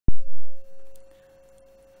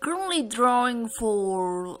currently drawing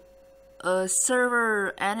for a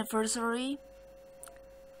server anniversary.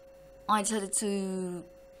 I decided to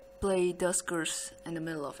play Duskers in the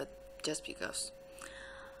middle of it, just because.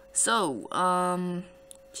 So,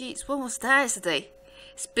 geez, what was that yesterday?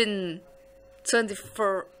 It's been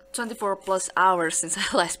 24 plus hours since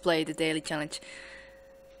I last played the daily challenge.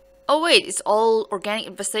 Oh wait, it's all organic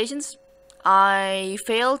infestations? I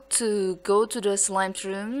failed to go to the slime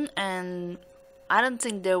room and I don't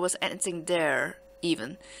think there was anything there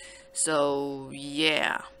even. So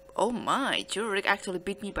yeah. Oh my, Jurek actually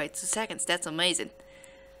beat me by 2 seconds. That's amazing.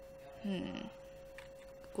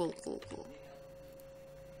 Cool.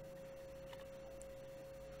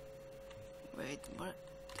 Wait, what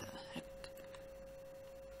the heck?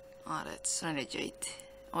 Oh, that's Renegade.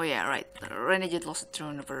 Oh yeah, right. Renegade lost a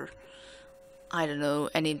turn over, I don't know,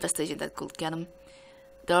 any infestation that could get him.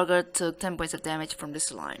 Dogger took 10 points of damage from the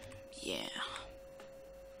slime. Yeah.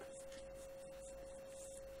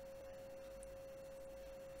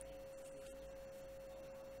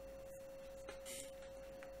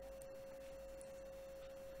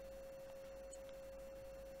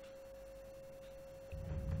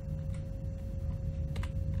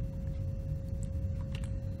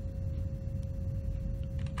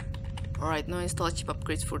 Alright, no install chip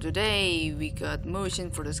upgrades for today. We got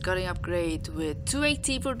motion for the scouting upgrade with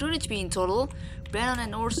 280 for damage in total.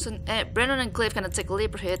 Brandon and Cliff can take a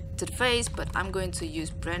leaper hit to the face, but I'm going to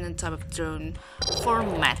use Brandon type of drone for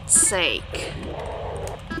math's sake.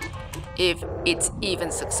 If it's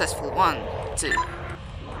even successful. 1, 2.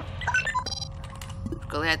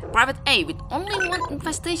 Go ahead. Private A with only one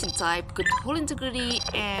infestation type, good hull integrity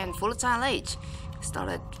and volatile age. Start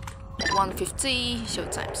at 150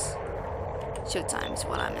 showtimes. Showtime is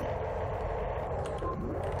what I meant.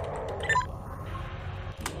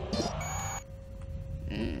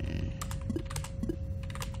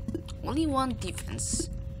 Only one defense.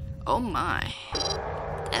 Oh my.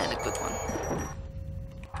 And a good one.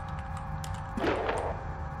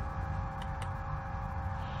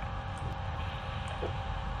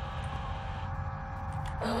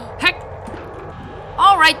 Heck!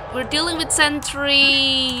 Alright, we're dealing with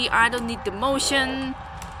sentry. I don't need the motion.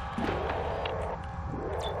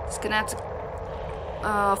 Just gonna have to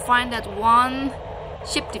find that one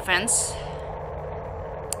ship defense.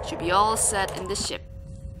 Should be all set in the ship.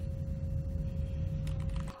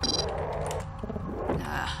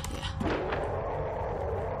 Yeah.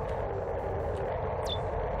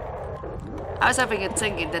 I was having a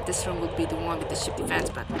thinking that this room would be the one with the ship defense,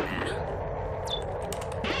 but nah.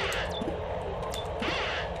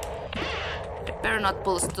 I better not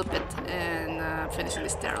pull stupid and finish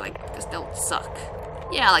this there, like, because that would suck.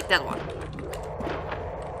 Yeah, like that one.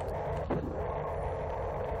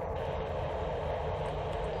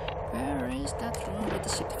 Where is that room with the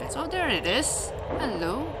ship defense? Oh, there it is.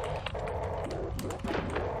 Hello.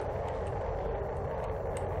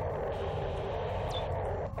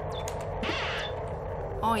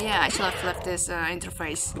 Oh yeah, I should have left this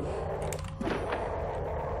interface.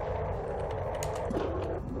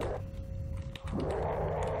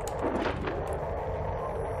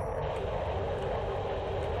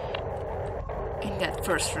 In that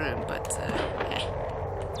first room, but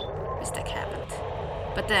mistake happened.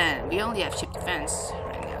 But then we only have ship defense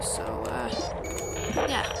right now, so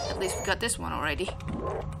yeah, at least we got this one already.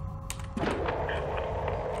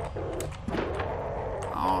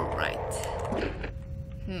 Alright.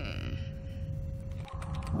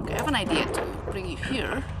 Okay, I have an idea to bring you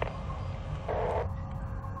here.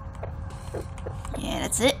 Yeah,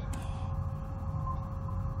 that's it.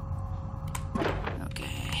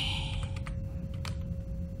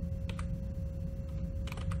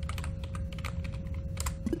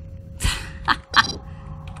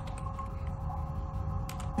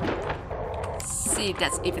 See if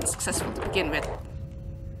that's even successful to begin with.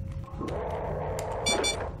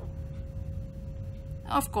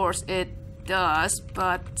 Of course it does,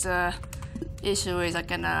 but issue is I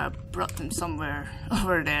kinda brought them somewhere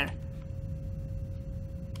over there.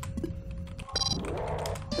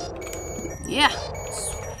 Yeah,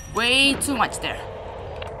 it's way too much there.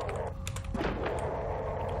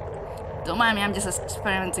 Don't mind me, I'm just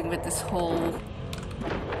experimenting with this whole...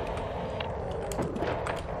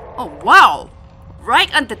 Oh wow!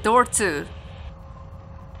 Right on the door too.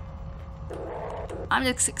 I'm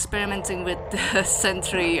just experimenting with the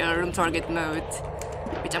sentry room target mode,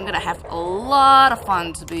 which I'm gonna have a lot of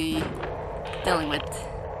fun to be dealing with.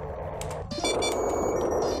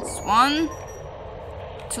 It's 1,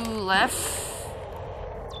 2 left.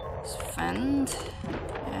 Fend.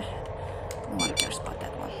 Yeah, no one cares about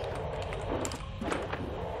that one.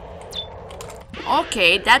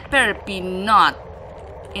 Okay, that better be not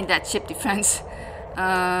in that ship defense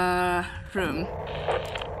room.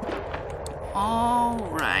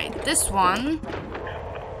 Alright, this one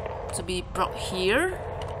to be brought here.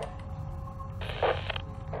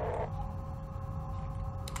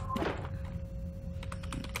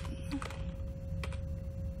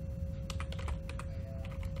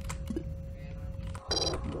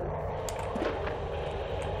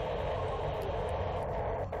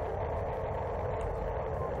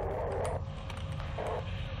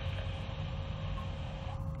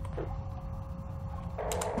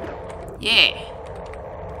 Yeah.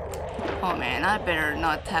 Oh man, I better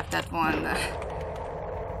not have that one.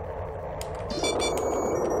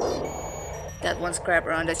 That one scrap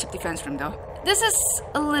around the ship defense room though. This is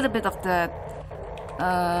a little bit of the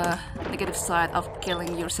negative side of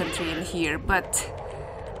killing your sentry in here, but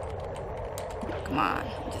come on,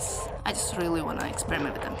 I just really want to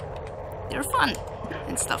experiment with them. They're fun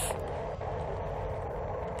and stuff.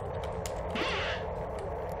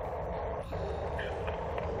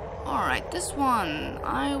 Alright, this one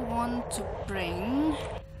I want to bring.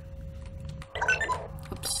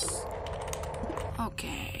 Oops.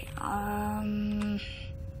 Okay,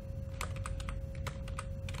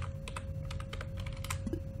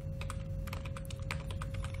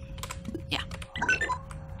 yeah.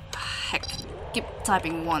 Heck, keep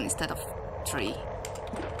typing 1 instead of 3.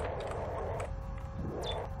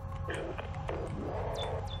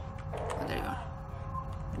 Oh, there you are.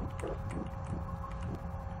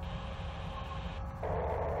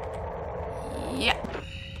 Yeah.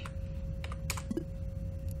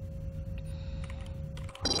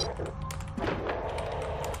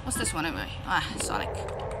 What's this one anyway? Ah, Sonic.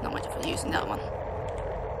 Not much of a use in that one.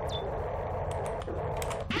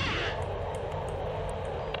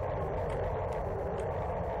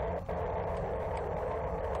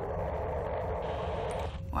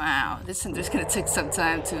 Wow, this center's gonna take some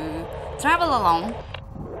time to travel along.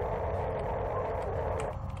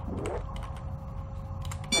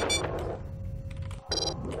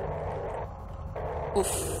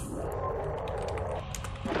 Oof.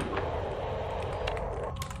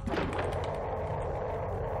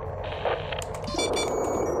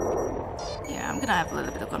 Yeah, I'm gonna have a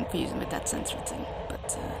little bit of confusion with that sentry thing,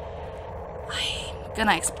 but I'm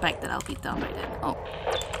gonna expect that I'll be done by then. Oh,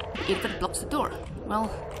 it blocks the door. Well,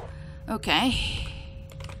 okay.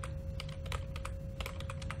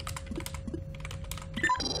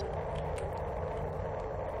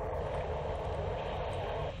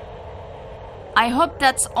 I hope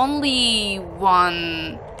that's only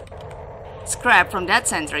one scrap from that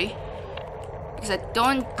sentry, because I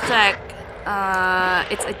don't check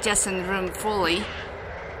its adjacent room fully,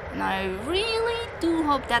 and I really do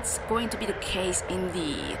hope that's going to be the case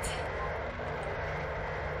indeed.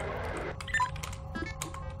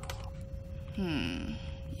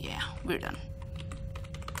 Yeah, we're done.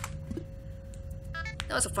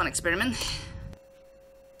 That was a fun experiment.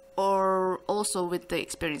 Or also with the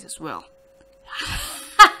experience as well.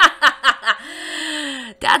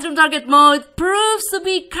 That room target mode proves to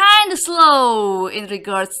be kinda slow in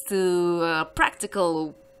regards to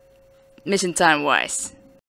practical mission time wise.